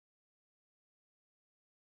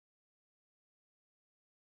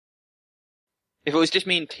If it was just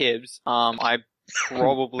me and Tibbs, I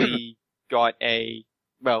probably got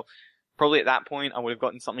probably at that point I would have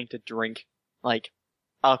gotten something to drink, like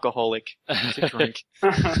alcoholic to drink.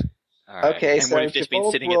 Right. Okay, and so would have just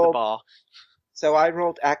been sitting at the bar. So I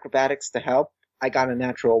rolled acrobatics to help. I got a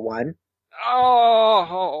natural 1.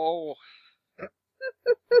 Oh!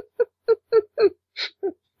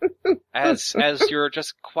 As you're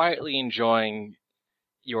just quietly enjoying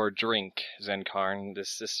your drink, Zenkarn,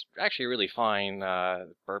 this actually really fine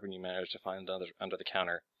bourbon you managed to find under the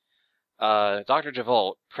counter. Dr.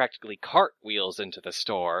 Javolt practically cartwheels into the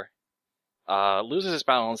store, loses his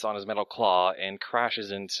balance on his metal claw, and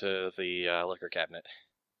crashes into the liquor cabinet.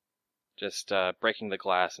 Just breaking the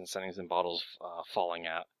glass and sending some bottles falling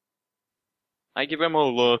out. I give him a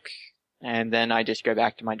look, and then I just go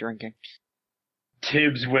back to my drinking.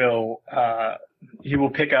 Tibbs will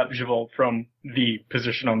pick up Javolt from the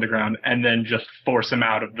position on the ground and then just force him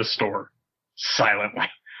out of the store silently.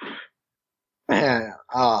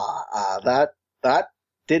 That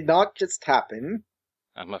did not just happen.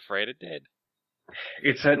 I'm afraid it did.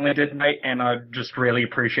 It certainly did, mate, and I'd just really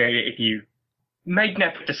appreciate it if you made an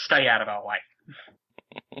effort to stay out of our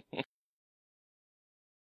way.